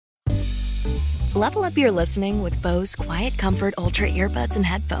Level up your listening with Bose Quiet Comfort Ultra earbuds and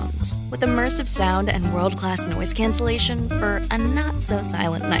headphones with immersive sound and world-class noise cancellation for a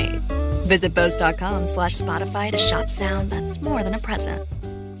not-so-silent night. Visit Bose.com/Spotify to shop sound that's more than a present.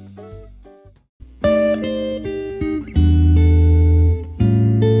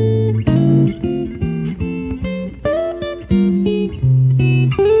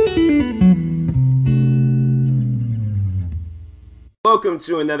 Welcome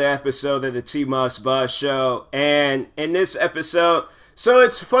to another episode of the TMossBoss Show, and in this episode, so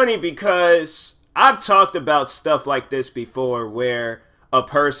it's funny because I've talked about stuff like this before where a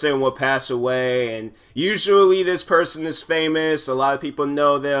person will pass away, and usually this person is famous, a lot of people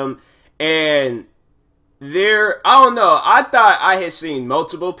know them, and I don't know, I thought I had seen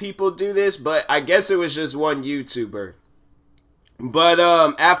multiple people do this, but I guess it was just one YouTuber. But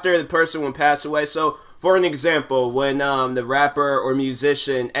after the person would pass away, so for an example, when the rapper or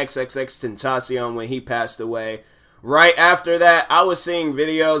musician XXXTentacion, when he passed away, right after that, I was seeing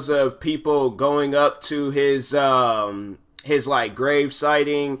videos of people going up to his like grave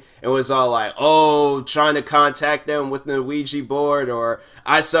sighting and was all like, oh, trying to contact them with the Ouija board, or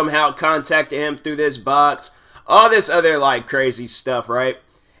I somehow contacted him through this box, all this other like crazy stuff, right?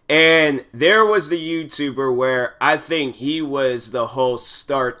 And there was the YouTuber where I think he was the whole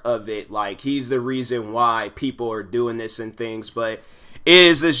start of it. Like, he's the reason why people are doing this and things. But it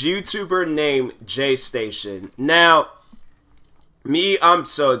is this YouTuber named JayStation. Now, I'm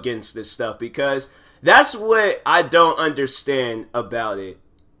so against this stuff because that's what I don't understand about it.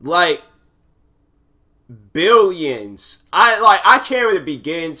 Like, billions. I can't even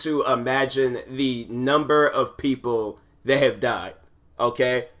begin to imagine the number of people that have died.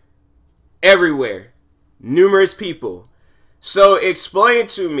 Okay? Everywhere. Numerous people. So explain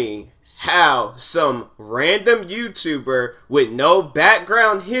to me how some random YouTuber with no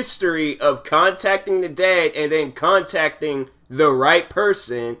background history of contacting the dead and then contacting the right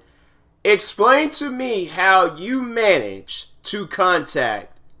person, explain to me how you manage to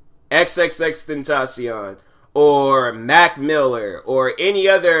contact XXXTentacion or Mac Miller or any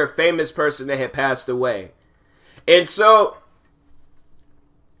other famous person that had passed away. And so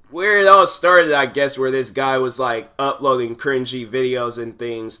where it all started, I guess, where this guy was like uploading cringy videos and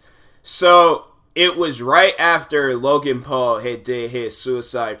things. So it was right after Logan Paul had did his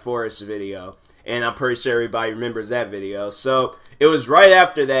Suicide Forest video, and I'm pretty sure everybody remembers that video. So it was right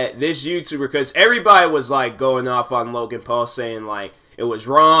after that, this YouTuber, because everybody was like going off on Logan Paul saying like it was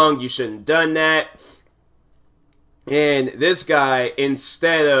wrong, you shouldn't have done that. And this guy,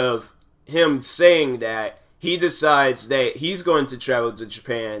 instead of him saying that, he decides that he's going to travel to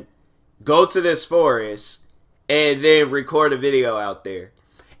Japan, go to this forest, and then record a video out there.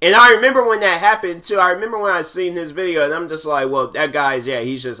 And I remember when that happened, too. I remember when I seen his video, and I'm just like, well, that guy's, yeah,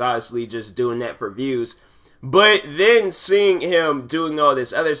 he's just honestly just doing that for views. But then seeing him doing all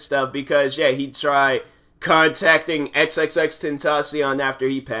this other stuff, because, yeah, he tried contacting XXXTentacion after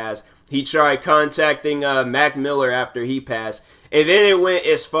he passed. He tried contacting Mac Miller after he passed. And then it went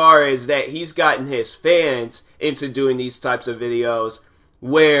as far as that he's gotten his fans into doing these types of videos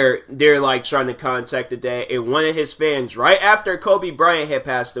where they're like trying to contact the dead. And one of his fans, right after Kobe Bryant had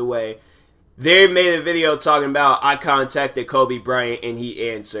passed away, they made a video talking about, I contacted Kobe Bryant and he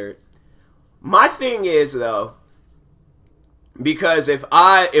answered. My thing is, though, because if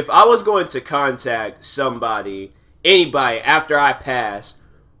I was going to contact somebody, anybody, after I pass,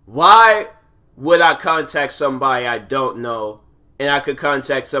 why would I contact somebody I don't know and I could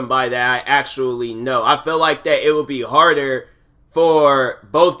contact somebody that I actually know? I feel like that it would be harder for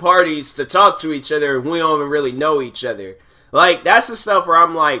both parties to talk to each other and we don't even really know each other. Like, that's the stuff where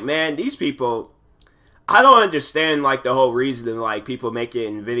I'm like, man, these people, I don't understand, like, the whole reason, like, people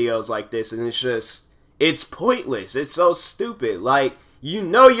making videos like this, and it's just, it's pointless. It's so stupid. Like, you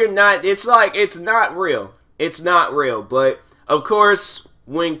know you're not, it's like, it's not real. It's not real. But, of course,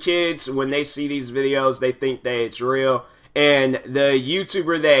 when they see these videos, they think that it's real. And the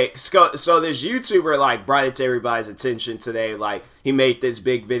YouTuber so this YouTuber like brought it to everybody's attention today. Like, he made this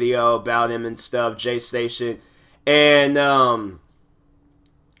big video about him and stuff, JayStation, and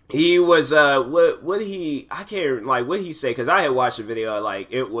he was what he I can't like what he say, because I had watched the video, like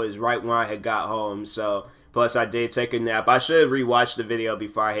it was right when I had got home. So plus I did take a nap. I should have rewatched the video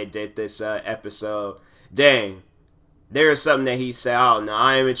before I had did this episode. Dang. There is something that he said, I don't know,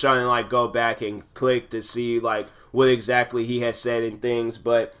 I ain't even trying to like go back and click to see like what exactly he has said and things,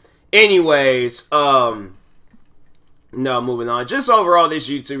 but anyways, no, moving on. Just overall, this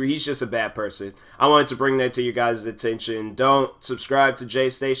YouTuber, he's just a bad person. I wanted to bring that to you guys' attention. Don't subscribe to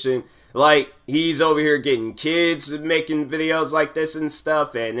JayStation. Like, he's over here getting kids making videos like this and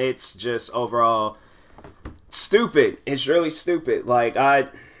stuff, and it's just overall stupid. It's really stupid. Like, I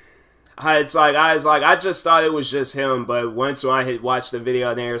just thought it was just him, but once when I had watched the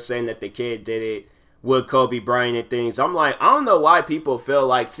video and they were saying that the kid did it with Kobe Bryant and things, I'm like, I don't know why people feel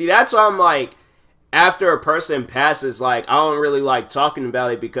like, see, that's why I'm like, after a person passes, like, I don't really like talking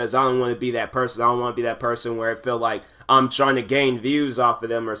about it because I don't want to be that person. I don't want to be that person where I feel like I'm trying to gain views off of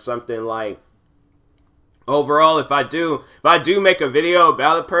them or something. Like, overall, if I do make a video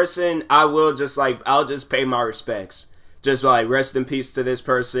about a person, I will just, like, I'll just pay my respects. Just, like, rest in peace to this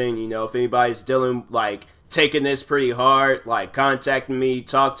person. You know, if anybody's dealing, like, taking this pretty hard, like, contact me,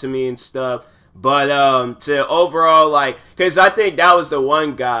 talk to me and stuff. But, to overall, like, because I think that was the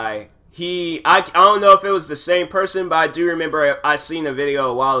one guy. I don't know if it was the same person, but I do remember I seen a video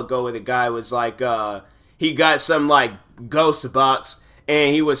a while ago where the guy was like, he got some, like, ghost box,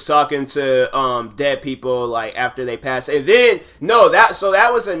 and he was talking to, dead people, like, after they passed. And then, so that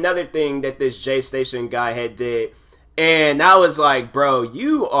was another thing that this JayStation guy had did. And I was like, bro,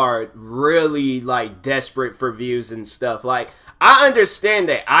 you are really, like, desperate for views and stuff. Like, I understand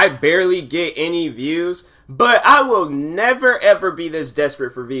that I barely get any views, but I will never, ever be this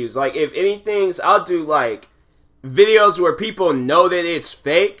desperate for views. Like, if anything, I'll do, like, videos where people know that it's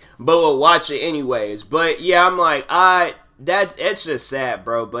fake, but will watch it anyways. But, yeah, I'm like, it's just sad,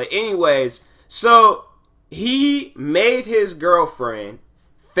 bro. But anyways, so he made his girlfriend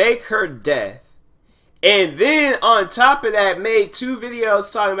fake her death. And then, on top of that, made 2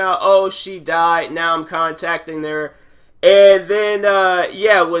 videos talking about, oh, she died, now I'm contacting her. And then,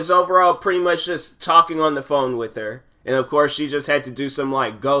 yeah, was overall pretty much just talking on the phone with her. And, of course, she just had to do some,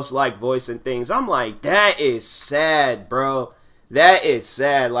 like, ghost-like voice and things. I'm like, that is sad, bro. That is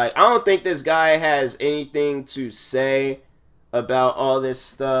sad. Like, I don't think this guy has anything to say about all this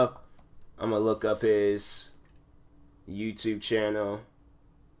stuff. I'm gonna look up his YouTube channel.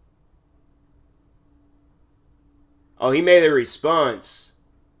 Oh, he made a response.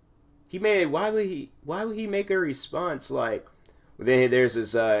 Why would he make a response? Like, then there's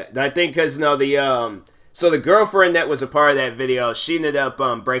this, I think because, so the girlfriend that was a part of that video, she ended up,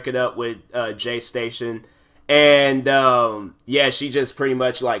 breaking up with, JayStation. And, yeah, she just pretty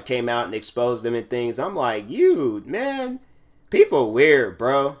much, like, came out and exposed them and things. I'm like, man, people weird,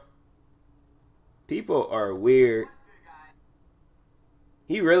 bro. People are weird.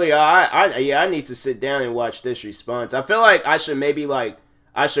 He really, yeah, I need to sit down and watch this response. I feel like I should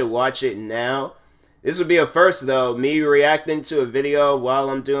I should watch it now. This would be a first, though. Me reacting to a video while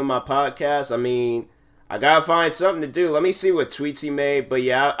I'm doing my podcast. I mean, I gotta find something to do. Let me see what tweets he made. But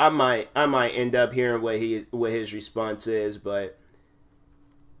yeah, I might end up hearing what his response is. But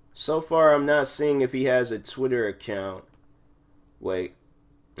so far, I'm not seeing if he has a Twitter account. Wait,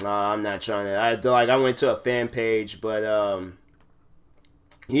 I'm not trying to. I went to a fan page, but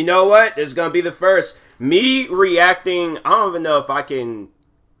you know what? This is gonna be the first. Me reacting. I don't even know if I can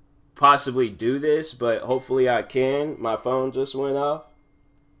possibly do this, but hopefully I can. My phone just went off.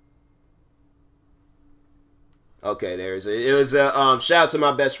 Okay, it was a shout out to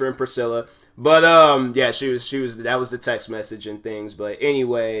my best friend Priscilla. But yeah, she was that was the text message and things. But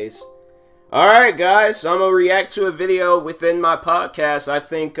anyways, all right, guys, so I'm gonna react to a video within my podcast. I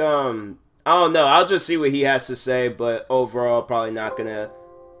think I don't know. I'll just see what he has to say, but overall, probably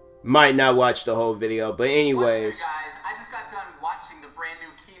might not watch the whole video. But anyways, guys, I just got done watching the brand new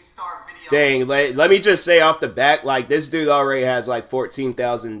Keemstar video. Dang, let me just say off the back, like, this dude already has like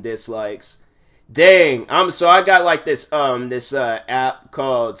 14,000 dislikes. Dang, so I got like this app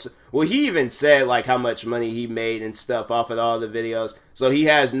called, well, he even said like how much money he made and stuff off of all the videos. So he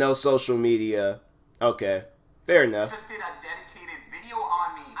has no social media. Okay, fair enough. Just did a dedicated video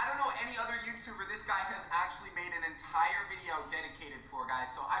on me. I don't know any other YouTuber this guy has actually made an entire video dedicated for,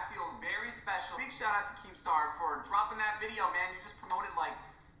 guys. So I feel very special. Big shout out to Keemstar for dropping that video, man. You just promoted like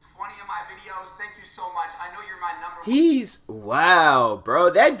 20 of my videos. Thank you so much. I know you're my number one. Wow, bro.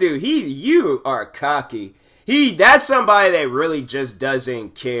 That dude, you are cocky. That's somebody that really just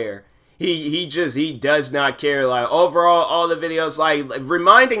doesn't care. He does not care. Like, overall, all the videos, like,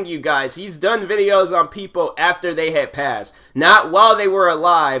 reminding you guys, he's done videos on people after they had passed. Not while they were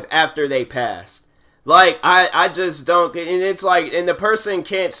alive, after they passed. Like, I just don't, and it's like, and the person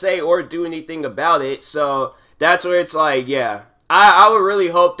can't say or do anything about it, so that's where it's like, yeah. I would really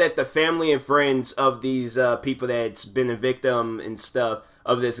hope that the family and friends of these people that's been a victim and stuff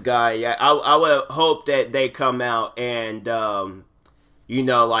of this guy, yeah, I would hope that they come out and, you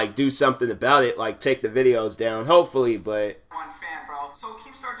know, like, do something about it, like, take the videos down, hopefully, but... One fan, bro. So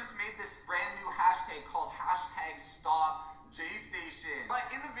Keemstar just made this brand new hashtag called #StopJayStation. JayStation. But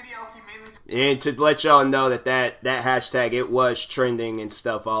in the video, he mainly... And to let y'all know that hashtag, it was trending and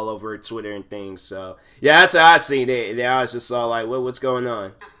stuff all over Twitter and things. So, yeah, that's how I seen it. And I was just all like, what's going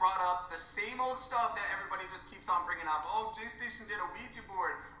on? Just brought up the same old stuff that everybody just keeps on bringing up. Oh, JayStation did a Ouija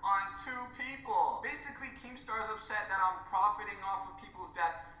board on 2 people. Basically, Keemstar's upset that I'm profiting off of people's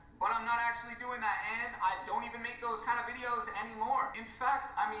death. But I'm not actually doing that, and I don't even make those kind of videos anymore. In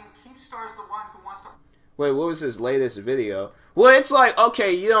fact, I mean, Keemstar's the one who wants to... Wait, what was his latest video? Well, it's like,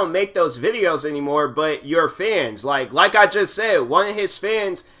 okay, you don't make those videos anymore, but your fans, like I just said, one of his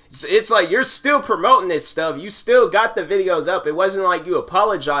fans, it's like you're still promoting this stuff. You still got the videos up. It wasn't like you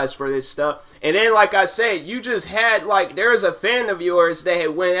apologized for this stuff. And then, like I said, you just had, like, there was a fan of yours that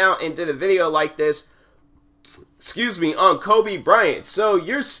had went out and did a video like this, excuse me, on Kobe Bryant. So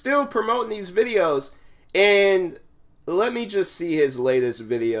you're still promoting these videos, and let me just see his latest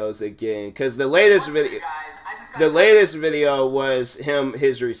videos again, because the latest video was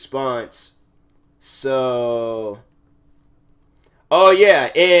his response. So, oh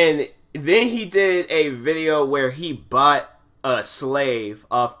yeah, and then he did a video where he bought a slave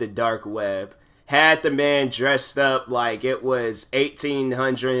off the dark web, had the man dressed up like it was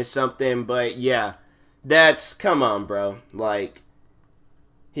 1800 or something, but yeah. That's, come on, bro. Like,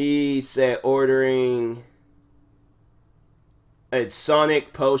 he said ordering a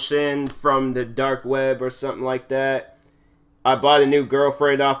Sonic potion from the dark web or something like that. I bought a new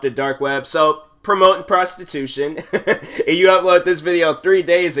girlfriend off the dark web. So, promoting prostitution. And you upload this video 3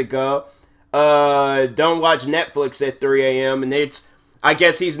 days ago. Don't watch Netflix at 3 a.m. And it's, I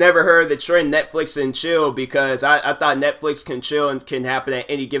guess he's never heard the trend Netflix and chill, because I thought Netflix can chill and can happen at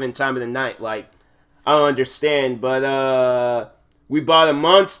any given time of the night. Like, I don't understand, but we bought a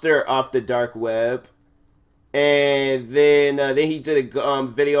monster off the dark web, and then he did a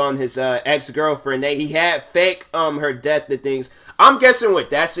video on his ex-girlfriend that he had fake her death and things. I'm guessing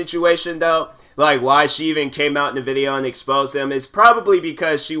with that situation though, like why she even came out in the video and exposed them is probably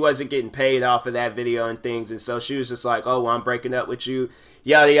because she wasn't getting paid off of that video and things, and so she was just like, oh, well, I'm breaking up with you,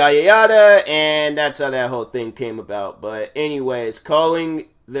 yada yada yada, and that's how that whole thing came about. But anyways, calling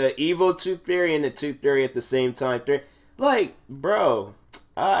the evil Tooth Fairy and the Tooth Fairy at the same time. Like, bro,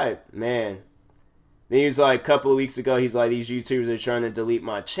 man. Then he was like, a couple of weeks ago, he's like, these YouTubers are trying to delete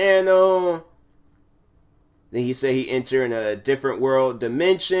my channel. Then he said he entered in a different world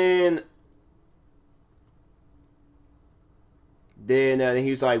dimension. Then he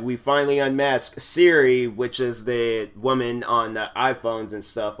was like, we finally unmasked Siri, which is the woman on the iPhones and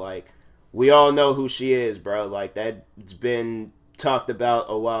stuff. Like, we all know who she is, bro. Like, that's been talked about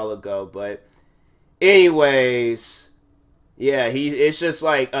a while ago. But anyways, yeah, it's just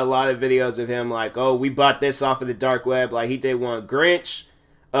like a lot of videos of him like, oh, we bought this off of the dark web. Like, he did one Grinch,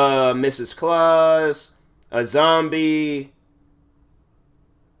 Mrs. Claus, a zombie.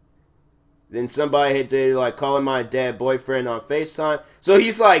 Then somebody had did like calling my dead boyfriend on FaceTime. So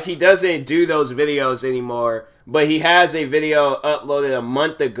he's like, he doesn't do those videos anymore, but he has a video uploaded a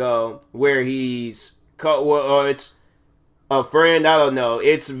month ago where he's it's a friend, I don't know.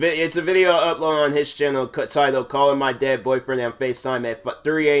 It's a video uploaded on his channel titled "Calling My Dead Boyfriend on FaceTime at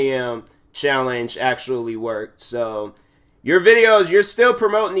 3 a.m. Challenge actually worked." So your videos, you're still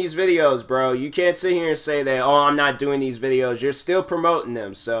promoting these videos, bro. You can't sit here and say that, oh, I'm not doing these videos. You're still promoting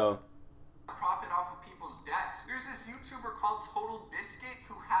them, so. Profit off of people's deaths. There's this YouTuber called Total Biscuit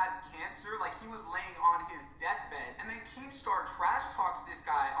who had cancer, like he was laying on his deathbed, and then Keemstar trash talks this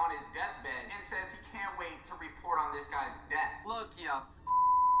guy on his deathbed and says he can't wait to report on this guy's death. Look, you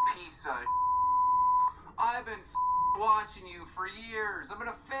piece of I've been watching you for years. I've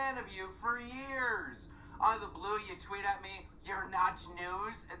been a fan of you for years. Out of the blue, you tweet at me, "You're not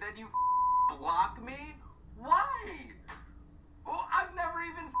news," and then you block me? Why? Oh, I've never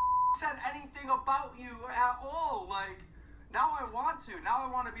even said anything about you at all. Like, now I want to. Now I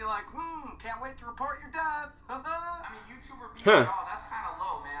want to be like, can't wait to report your death. I mean, YouTuber being that's kind of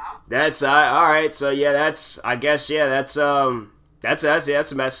low, man. That's all right. So yeah, that's, I guess, yeah, that's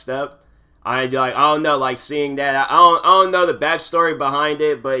messed up. I don't know, like seeing that. I don't know the backstory behind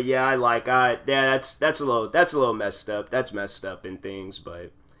it, but yeah, that's a little messed up. That's messed up in things,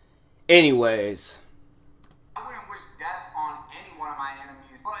 but anyways. I wouldn't wish death on any one of my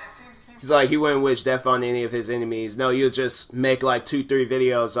enemies. But it seems he's like, he wouldn't wish death on any of his enemies. No, you'll just make like 2-3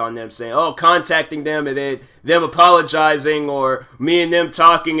 videos on them saying, oh, contacting them, and then them apologizing, or me and them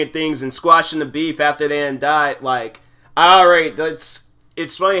talking and things and squashing the beef after they had died. Like, alright,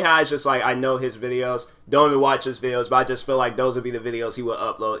 it's funny how it's just like, I know his videos, don't even watch his videos, but I just feel like those would be the videos he would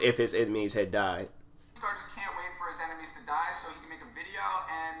upload if his enemies had died. Star just can't wait for his enemies enemies to die so he can make a video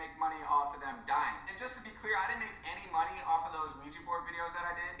and make money off of them dying. And just to be clear, I didn't make any money off of those Ouija board videos that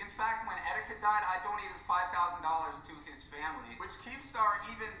I did. In fact, when Etika died, I donated $5,000 to his family, which Keemstar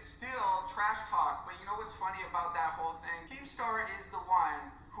even still trash talk. But you know what's funny about that whole thing? Keemstar is the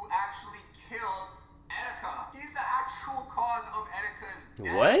one who actually killed Etika. He's the actual cause of Etika's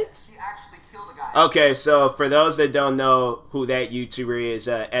death. What? He actually killed a guy. Okay, so for those that don't know who that YouTuber is,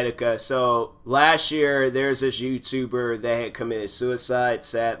 Etika. So last year, there's this YouTuber that had committed suicide,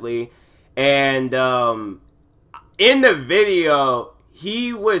 sadly. And in the video,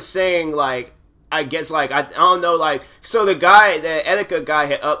 he was saying, like, I guess, like, I don't know, like, so the Etika guy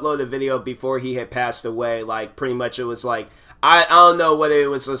had uploaded a video before he had passed away. Like, pretty much it was like, I don't know whether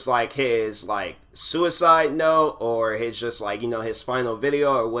it was just like his like suicide note or his just like, you know, his final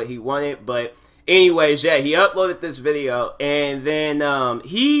video or what he wanted. But anyways, yeah, he uploaded this video and then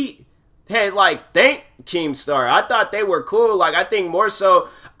he had like thanked Keemstar. I thought they were cool. Like, I think more so,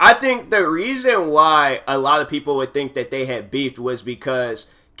 I think the reason why a lot of people would think that they had beefed was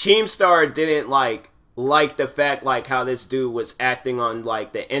because Keemstar didn't like the fact like how this dude was acting on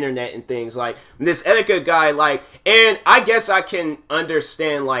like the internet and things. Like this Etika guy, like, and I guess I can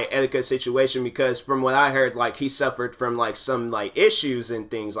understand like Etika's situation because from what I heard, like he suffered from like some like issues and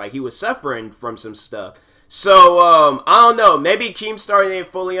things. Like he was suffering from some stuff. So I don't know, maybe Keemstar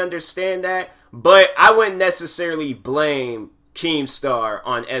didn't fully understand that, but I wouldn't necessarily blame Keemstar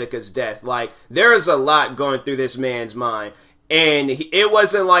on Etika's death. Like there is a lot going through this man's mind. And it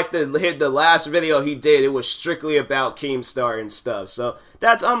wasn't like the last video he did. It was strictly about Keemstar and stuff. So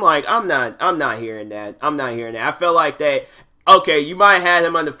that's, I'm like, I'm not hearing that. I'm not hearing that. I feel like that, okay, you might have had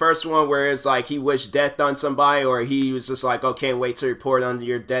him on the first one where it's like he wished death on somebody or he was just like, oh, can't wait to report on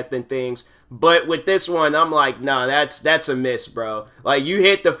your death and things. But with this one, I'm like, nah, that's a miss, bro. Like, you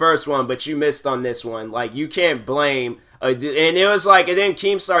hit the first one, but you missed on this one. Like, you can't blame... and it was like, and then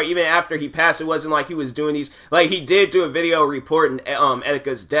Keemstar, even after he passed, it wasn't like he was doing these, like, he did do a video reporting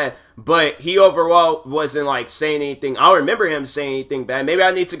Etika's death, but he overall wasn't, like, saying anything. I don't remember him saying anything bad. Maybe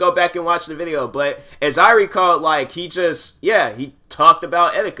I need to go back and watch the video, but as I recall, like, he just, yeah, he talked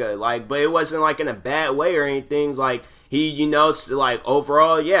about Etika, like, but it wasn't, like, in a bad way or anything. Like, he, you know, like,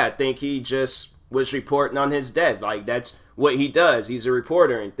 overall, yeah, I think he just was reporting on his death. Like, that's what he does. He's a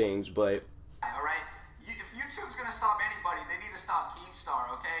reporter and things, but... Stop anybody, they need to stop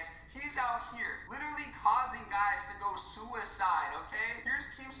Keemstar, okay? He's out here literally causing guys to go suicide, okay? Here's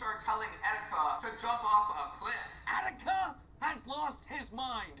Keemstar telling Etika to jump off a cliff. Etika has lost his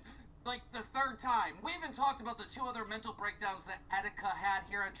mind. Like the third time. We even talked about the 2 other mental breakdowns that Etika had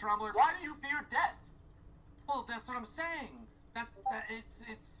here at Trumbler. Why do you fear death? Well, that's what I'm saying.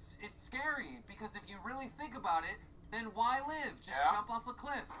 It's scary because if you really think about it, then why live? Just jump off a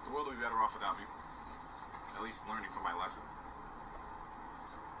cliff. The world will be better off without me. At least learning from my lesson.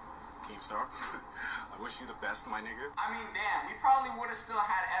 Keemstar, I wish you the best, my nigga. I mean, damn, we probably would have still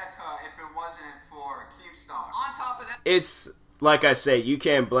had Etika if it wasn't for Keemstar. On top of that, it's like I said, you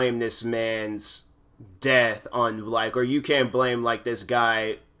can't blame this man's death on like, or you can't blame like this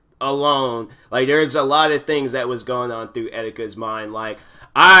guy alone. Like, there's a lot of things that was going on through Etika's mind. Like,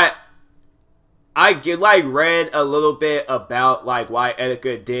 I like read a little bit about like why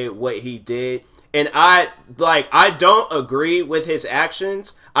Etika did what he did. And I don't agree with his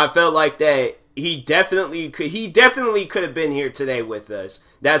actions. I felt like that he definitely could have been here today with us.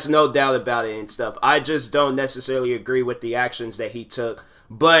 That's no doubt about it and stuff. I just don't necessarily agree with the actions that he took.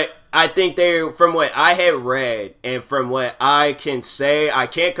 But I think from what I had read and from what I can say, I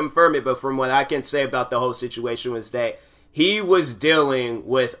can't confirm it, but from what I can say about the whole situation was that he was dealing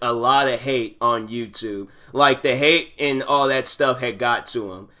with a lot of hate on YouTube. Like, the hate and all that stuff had got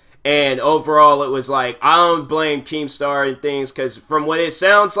to him. And overall, it was like, I don't blame Keemstar and things, because from what it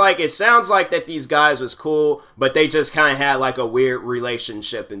sounds like that these guys was cool, but they just kind of had like a weird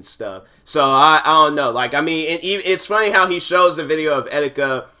relationship and stuff. So I don't know. Like, I mean, it's funny how he shows the video of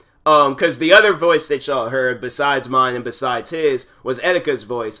Etika, because the other voice that y'all heard, besides mine and besides his, was Etika's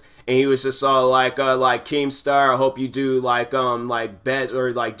voice. And he was just all like Keemstar, I hope you do like best,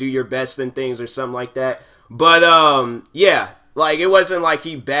 or like do your best and things or something like that. But yeah. Like, it wasn't like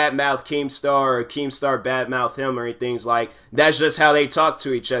he badmouthed Keemstar or Keemstar badmouthed him or anything. Like, that's just how they talk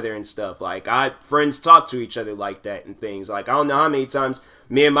to each other and stuff. Like, friends talk to each other like that and things. Like, I don't know how many times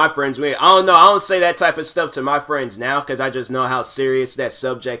me and my friends, I don't say that type of stuff to my friends now because I just know how serious that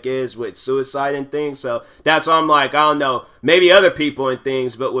subject is with suicide and things. So that's why I'm like, I don't know, maybe other people and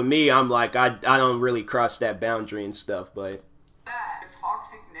things, but with me, I'm like, I don't really cross that boundary and stuff, but... The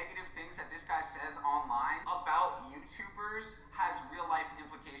toxic negative things that this guy says online about YouTubers has real life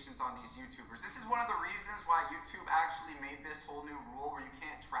implications expectations on these YouTubers. This is one of the reasons why YouTube actually made this whole new rule where you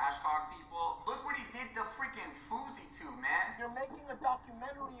can't trash talk people. Look what he did to freaking FouseyTube, man. You're making a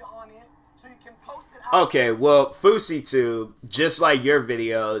documentary on it so you can post it out. Okay, well, FouseyTube, just like your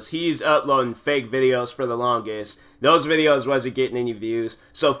videos, he's uploading fake videos for the longest. Those videos wasn't getting any views,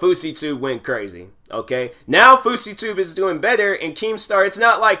 so FouseyTube went crazy, okay? Now FouseyTube is doing better, and Keemstar, it's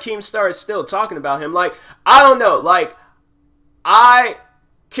not like Keemstar is still talking about him. Like, I don't know, like, I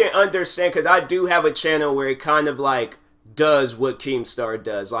can understand, because I do have a channel where it kind of, like, does what Keemstar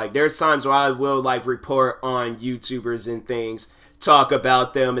does. Like, there's times where I will, like, report on YouTubers and things, talk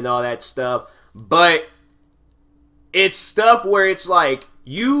about them and all that stuff, but it's stuff where it's like,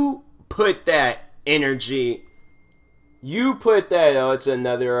 you put that energy, you put that, oh, it's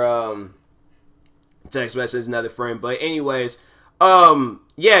another, text message, another friend, but anyways,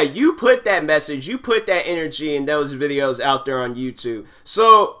 yeah, you put that message, you put that energy in those videos out there on YouTube.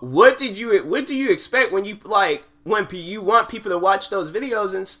 So, what do you expect when you, like, when you want people to watch those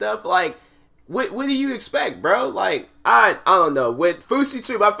videos and stuff, like, what do you expect, bro? Like, I don't know. With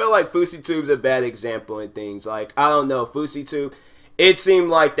FouseyTube, I feel like FouseyTube's a bad example in things. Like, I don't know, FouseyTube, it seemed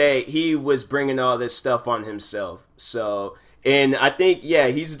like that he was bringing all this stuff on himself. So, and I think, yeah,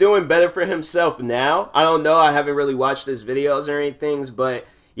 he's doing better for himself now. I don't know. I haven't really watched his videos or anything, but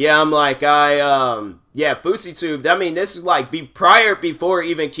yeah, I'm like, yeah, FouseyTube, I mean, this is like before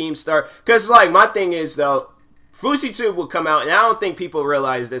even Keemstar. Because, like, my thing is, though, FouseyTube will come out, and I don't think people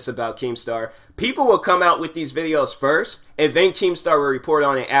realize this about Keemstar. People will come out with these videos first, and then Keemstar will report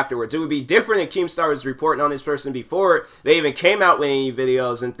on it afterwards. It would be different if Keemstar was reporting on this person before they even came out with any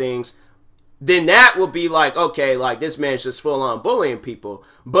videos and things. Then that will be like, okay, like, this man's just full-on bullying people.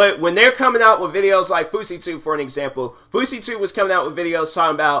 But when they're coming out with videos like FouseyTube, for an example, FouseyTube was coming out with videos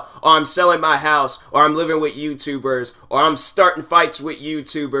talking about, oh, I'm selling my house, or I'm living with YouTubers, or I'm starting fights with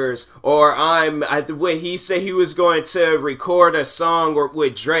YouTubers, or when he said he was going to record a song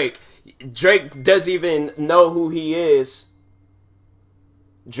with Drake. Drake doesn't even know who he is.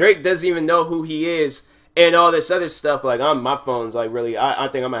 Drake doesn't even know who he is. And all this other stuff, like, my phone's, like, really, I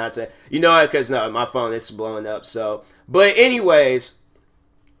think I'm gonna have to, you know what, because, no, my phone is blowing up, so, but anyways,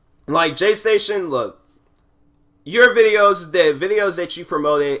 like, JayStation, look, your videos, the videos that you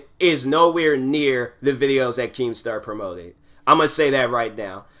promoted is nowhere near the videos that Keemstar promoted. I'm gonna say that right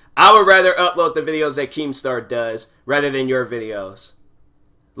now. I would rather upload the videos that Keemstar does rather than your videos.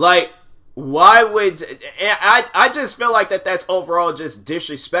 Like, why would I just feel like that's overall just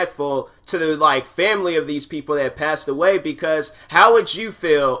disrespectful to the, like, family of these people that passed away, because how would you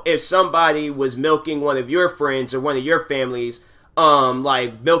feel if somebody was milking one of your friends or one of your families,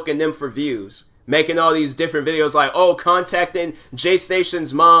 like, milking them for views, making all these different videos like, oh, contacting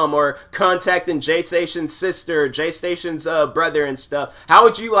JayStation's mom, or contacting JayStation's sister, JayStation's brother and stuff? How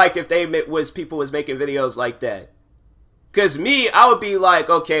would you like if people was making videos like that? Because me, I would be like,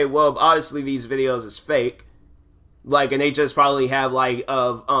 okay, well, obviously these videos is fake. Like, and they just probably have, like,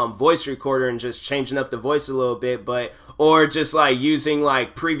 a voice recorder and just changing up the voice a little bit, but, or just, like, using,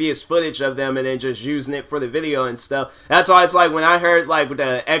 like, previous footage of them and then just using it for the video and stuff. That's why it's like, when I heard, like,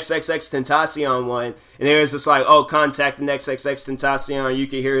 the XXXTentacion one, and it was just like, oh, contacting XXXTentacion, you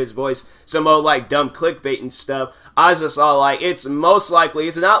can hear his voice, some old, like, dumb clickbait and stuff. I was just all like, it's most likely,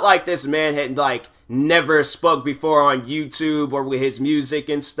 it's not like this man had, like, never spoke before on YouTube or with his music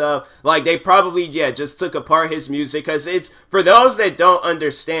and stuff. Like, they probably, yeah, just took apart his music, because it's, for those that don't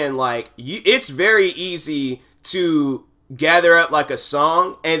understand, like, it's very easy to gather up, like, a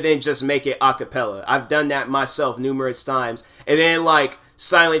song and then just make it a cappella. I've done that myself numerous times, and then, like,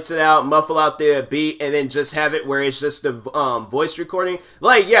 silence it out, muffle out the beat, and then just have it where it's just the voice recording.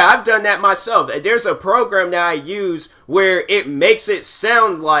 Like, yeah, I've done that myself. There's a program that I use where it makes it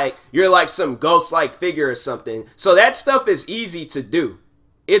sound like you're like some ghost-like figure or something. So that stuff is easy to do.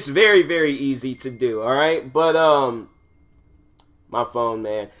 It's very, very easy to do, alright? But, my phone,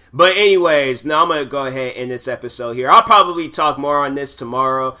 man. But anyways, now I'm going to go ahead and end this episode here. I'll probably talk more on this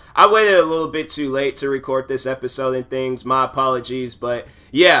tomorrow. I waited a little bit too late to record this episode and things. My apologies. But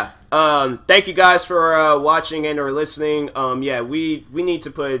yeah, thank you guys for watching and or listening. Yeah, we need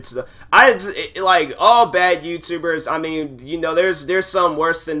to put like, all bad YouTubers. I mean, you know, there's some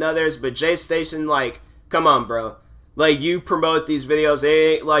worse than others, but JayStation, like, come on, bro. Like, you promote these videos, it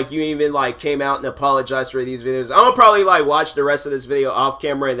ain't like you even, like, came out and apologized for these videos. I'm gonna probably, like, watch the rest of this video off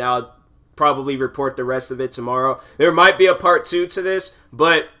camera, and I'll probably report the rest of it tomorrow. There might be a part 2 to this,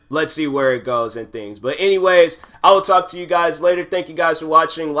 but let's see where it goes and things. But anyways, I will talk to you guys later. Thank you guys for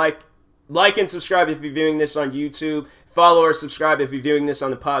watching. Like and subscribe if you're viewing this on YouTube. Follow or subscribe if you're viewing this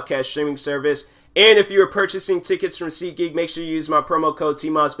on the podcast streaming service. And if you're purchasing tickets from SeatGeek, make sure you use my promo code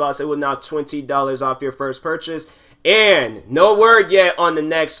TMossBoss. It will knock $20 off your first purchase. And no word yet on the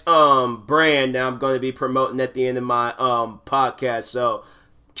next brand that I'm going to be promoting at the end of my podcast. So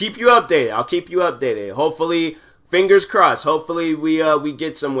keep you updated. I'll keep you updated. Hopefully, fingers crossed. Hopefully we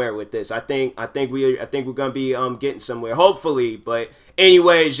get somewhere with this. I think we're gonna be getting somewhere. Hopefully, but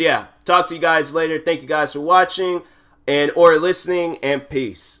anyways, yeah. Talk to you guys later. Thank you guys for watching or listening, and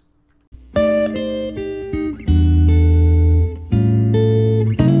peace.